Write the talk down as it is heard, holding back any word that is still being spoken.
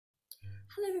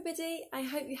Hello everybody, I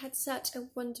hope you had such a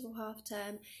wonderful half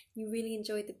term. You really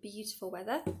enjoyed the beautiful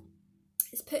weather.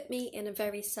 It's put me in a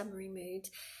very summery mood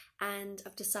and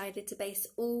I've decided to base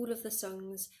all of the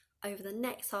songs over the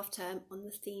next half term on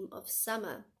the theme of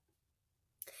summer.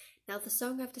 Now the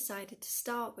song I've decided to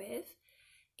start with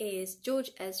is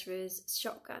George Ezra's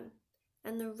Shotgun.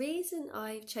 And the reason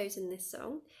I've chosen this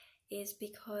song is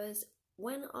because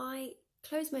when I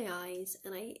close my eyes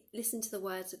and I listen to the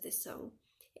words of this song,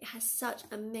 it has such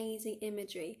amazing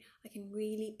imagery. I can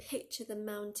really picture the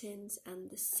mountains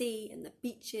and the sea and the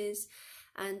beaches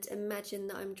and imagine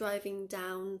that I'm driving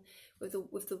down with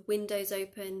the windows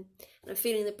open and I'm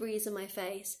feeling the breeze on my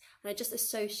face, and I just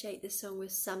associate this song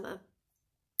with summer.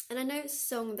 And I know it's a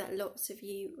song that lots of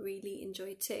you really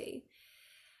enjoy too.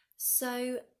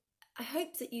 So I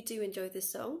hope that you do enjoy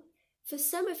this song. For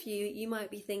some of you, you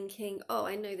might be thinking, oh,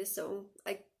 I know this song.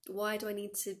 Why do I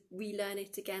need to relearn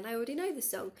it again? I already know the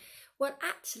song. Well,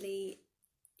 actually,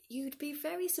 you'd be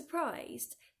very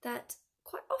surprised that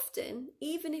quite often,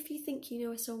 even if you think you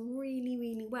know a song really,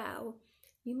 really well,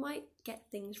 you might get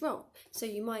things wrong. So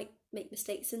you might make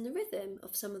mistakes in the rhythm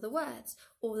of some of the words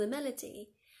or the melody.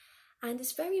 And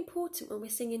it's very important when we're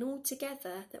singing all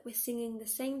together that we're singing the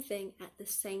same thing at the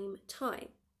same time.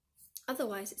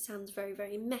 Otherwise, it sounds very,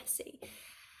 very messy.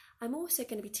 I'm also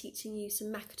going to be teaching you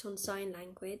some Makaton sign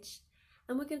language,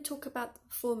 and we're going to talk about the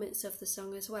performance of the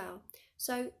song as well.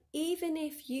 So even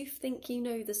if you think you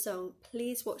know the song,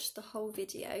 please watch the whole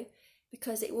video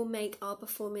because it will make our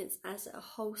performance as a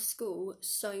whole school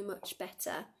so much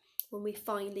better when we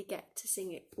finally get to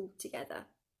sing it all together.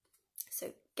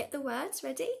 So get the words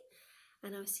ready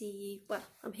and I'll see you, well,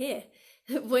 I'm here.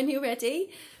 When you're ready,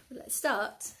 let's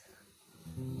start.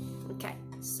 Okay,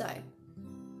 so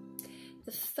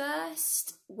the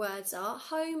first words are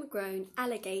homegrown,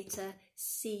 alligator,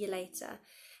 see you later.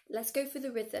 Let's go through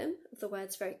the rhythm of the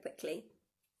words very quickly.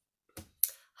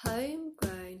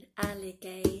 Homegrown,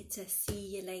 alligator,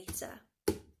 see you later.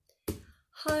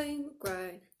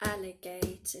 Homegrown,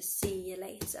 alligator, see you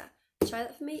later. Try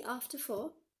that for me after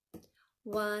 4.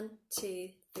 1, 2,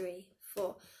 3,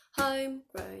 4.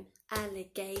 Homegrown,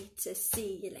 alligator,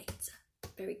 see you later.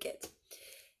 Very good.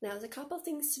 Now, there's a couple of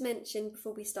things to mention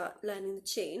before we start learning the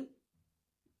tune.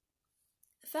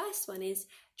 The first one is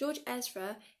George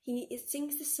Ezra, he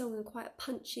sings this song in quite a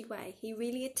punchy way. He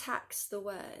really attacks the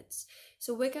words.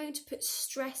 So we're going to put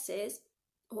stresses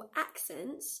or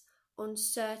accents on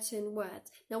certain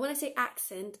words. Now, when I say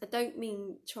accent, I don't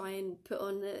mean try and put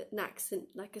on an accent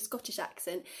like a Scottish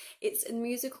accent. It's a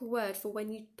musical word for when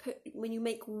you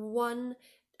make one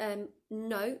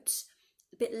note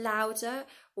a bit louder,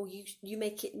 or you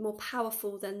make it more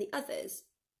powerful than the others.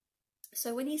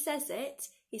 So when he says it,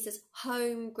 he says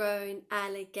homegrown,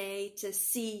 alligator,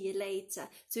 see you later.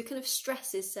 So he kind of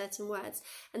stresses certain words,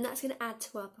 and that's going to add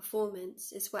to our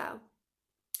performance as well.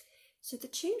 So the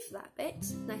tune for that bit,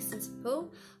 nice and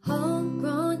simple.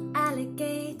 Homegrown,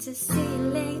 alligator, see you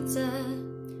later.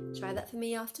 Try that for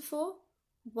me after 4.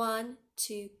 1,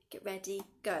 2, get ready,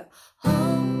 go.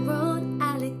 Homegrown,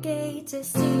 alligator,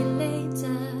 see you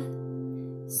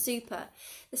later. Super.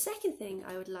 The second thing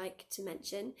I would like to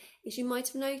mention is you might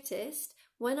have noticed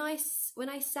when I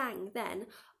sang then,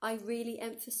 I really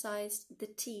emphasised the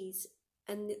T's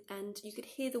and you could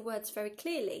hear the words very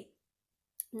clearly.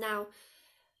 Now,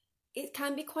 it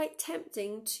can be quite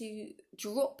tempting to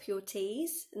drop your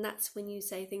T's, and that's when you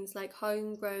say things like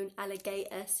homegrown,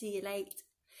 alligator, see you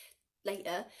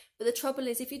later. But the trouble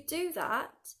is, if you do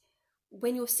that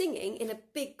when you're singing in a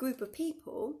big group of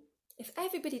people, if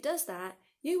everybody does that,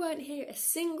 you won't hear a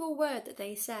single word that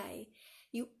they say.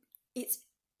 It's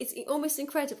almost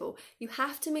incredible. You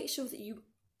have to make sure that you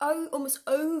almost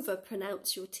over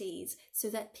pronounce your T's so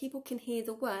that people can hear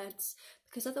the words,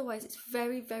 because otherwise it's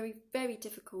very, very, very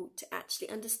difficult to actually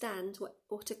understand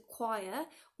what a choir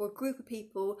or a group of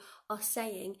people are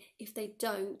saying if they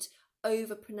don't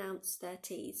overpronounce their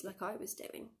T's like I was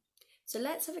doing. So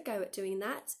let's have a go at doing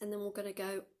that, and then we're going to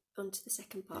go on to the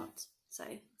second part. So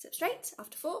sit straight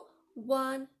after 4.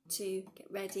 1, 2, get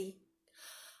ready.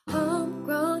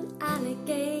 Homegrown,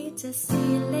 alligator, see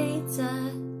you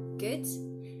later. Good.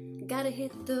 Gotta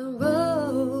hit the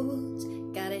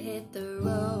road, gotta hit the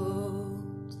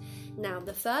road. Now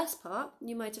the first part,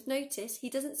 you might have noticed, he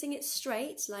doesn't sing it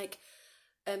straight like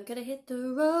I'm gonna hit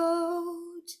the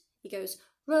road. He goes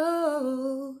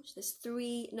road. There's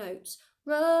 3 notes.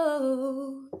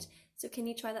 Road. So can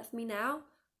you try that for me now?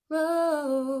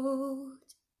 Road.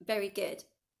 Very good.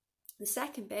 The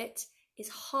second bit is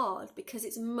hard because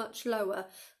it's much lower.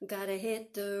 Gotta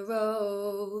hit the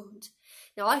road.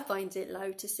 Now I find it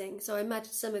low to sing, so I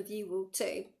imagine some of you will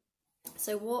too.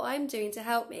 So what I'm doing to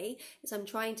help me is I'm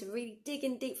trying to really dig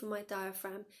in deep for my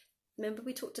diaphragm. Remember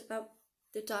we talked about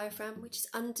the diaphragm, which is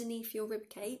underneath your rib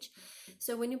cage.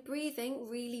 So when you're breathing,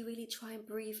 really try and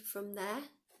breathe from there.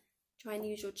 Try and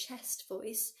use your chest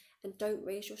voice and don't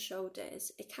raise your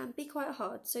shoulders. It can be quite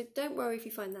hard, so don't worry if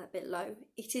you find that a bit low.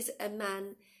 It is a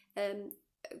man, an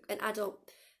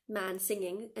adult man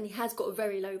singing, and he has got a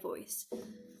very low voice.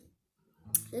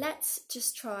 Let's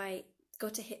just try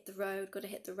gotta hit the road, gotta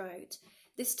hit the road.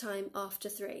 This time after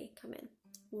 3, come in.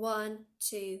 1,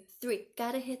 2, 3.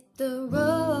 Gotta hit the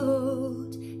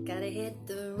road, gotta hit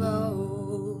the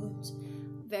road.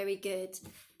 Very good.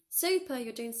 Super,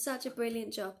 you're doing such a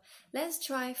brilliant job. Let's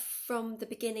try from the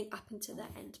beginning up into the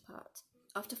end part.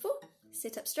 After 4,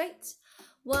 sit up straight.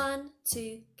 1,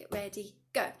 2, get ready,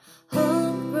 go.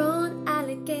 Homegrown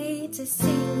alligator,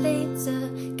 see you later.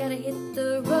 Gotta hit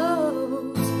the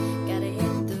road, gotta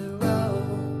hit the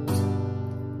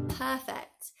road.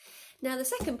 Perfect. Now the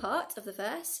second part of the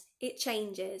verse, it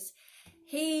changes.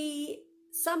 He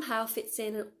somehow fits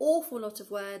in an awful lot of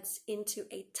words into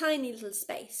a tiny little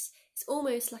space. It's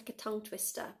almost like a tongue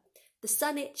twister. The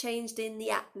sun, it changed in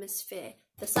the atmosphere.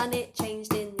 The sun, it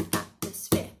changed in the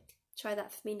atmosphere. Try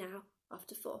that for me now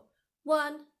after 4.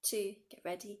 1, 2, get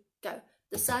ready, go.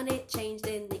 The sun, it changed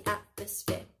in the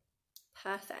atmosphere.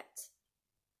 Perfect.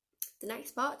 The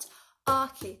next part,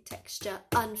 architecture,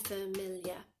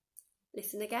 unfamiliar.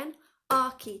 Listen again.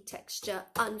 Architecture,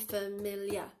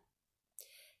 unfamiliar.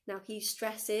 Now he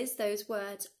stresses those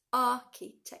words,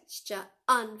 architecture,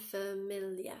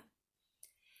 unfamiliar.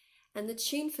 And the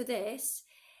tune for this,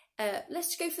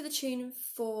 let's go for the tune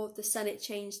for the sun, it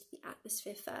changed the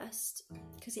atmosphere first,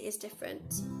 because it is different.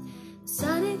 The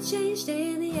sun, it changed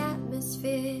in the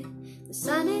atmosphere. The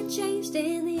sun, it changed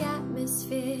in the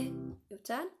atmosphere. Your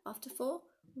turn after 4.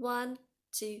 1,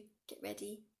 2, get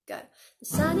ready, go. The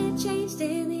sun, it changed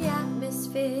in the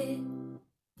atmosphere.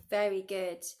 Very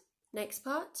good. Next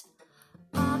part.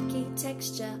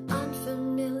 Architecture,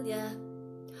 unfamiliar.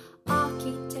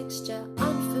 Architecture,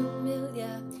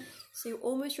 unfamiliar. So you're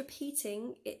almost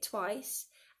repeating it twice,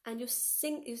 and you're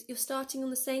starting on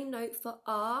the same note for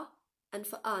R and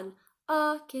for un.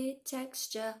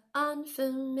 Architecture,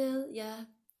 unfamiliar.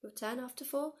 Your turn after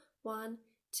 4. 1,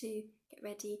 2, get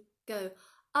ready, go.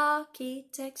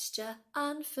 Architecture,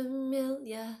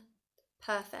 unfamiliar.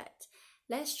 Perfect.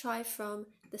 Let's try from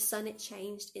the sun, it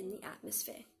changed in the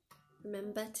atmosphere.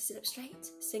 Remember to sit up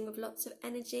straight, sing with lots of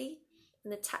energy,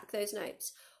 and attack those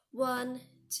notes. 1,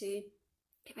 2,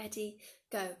 get ready,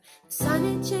 go. The sun,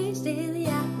 it changed in the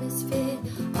atmosphere.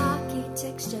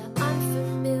 Architecture,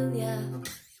 unfamiliar.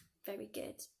 Very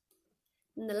good.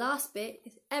 And the last bit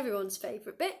is everyone's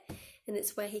favourite bit, and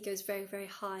it's where he goes very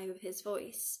high with his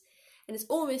voice. And it's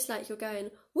almost like you're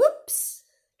going, whoops.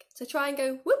 So try and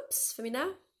go, whoops, for me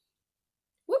now.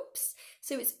 Whoops.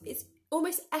 So it's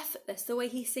almost effortless the way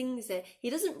he sings it. He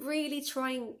doesn't really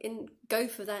try and go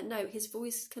for that note. His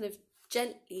voice kind of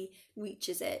gently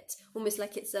reaches it, almost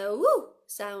like it's a woo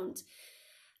sound.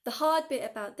 The hard bit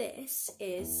about this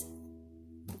is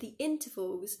the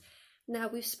intervals. Now,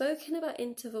 we've spoken about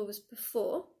intervals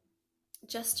before.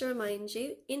 Just to remind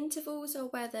you, intervals are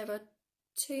where there are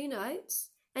 2 notes,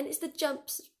 and it's the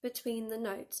jumps between the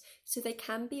notes. So they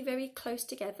can be very close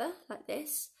together, like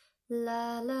this.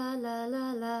 La, la, la,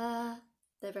 la, la.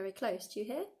 They're very close, do you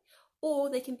hear? Or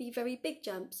they can be very big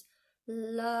jumps.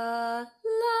 La,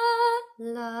 la,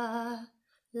 la,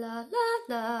 la, la,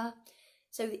 la.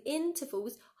 So the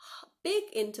intervals, big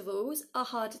intervals, are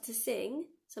harder to sing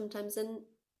sometimes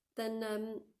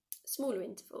than smaller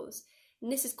intervals.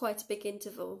 And this is quite a big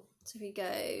interval. So he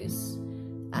goes,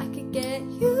 I could get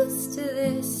used to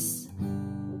this.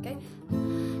 Okay,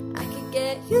 I could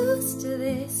get used to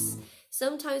this.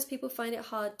 Sometimes people find it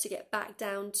hard to get back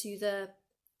down to the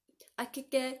I could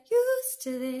get used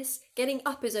to this. Getting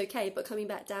up is okay, but coming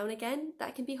back down again,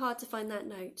 that can be hard to find that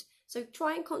note. So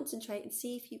try and concentrate and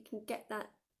see if you can get that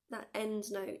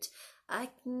end note. I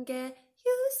can get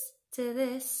used to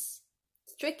this.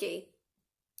 It's tricky.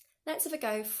 Let's have a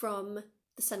go from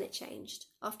the sun, it changed.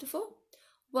 After 4.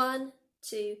 1,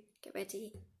 2, get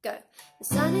ready, go. The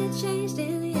sun, it changed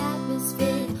in the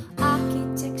atmosphere.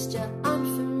 Architecture,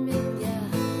 unfamiliar.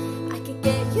 I could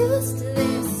get used to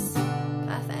this.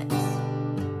 Perfect.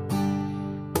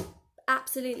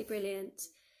 Absolutely brilliant.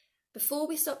 Before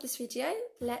we stop this video,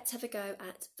 let's have a go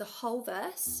at the whole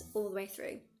verse all the way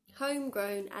through.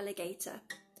 Homegrown alligator.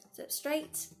 Sit up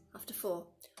straight after 4.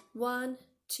 1,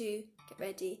 2, get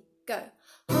ready, go.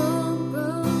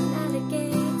 Homegrown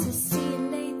alligator, see you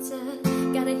later.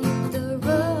 Gotta hit the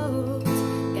road,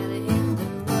 gotta hit the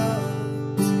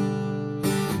road.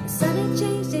 The sun, it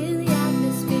changed in the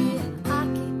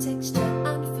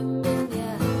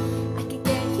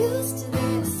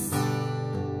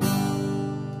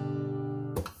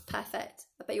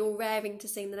raring to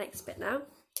sing the next bit now.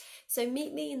 So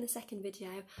meet me in the second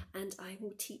video and I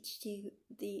will teach you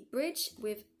the bridge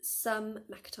with some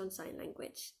Makaton Sign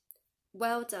Language.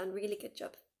 Well done, really good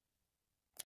job.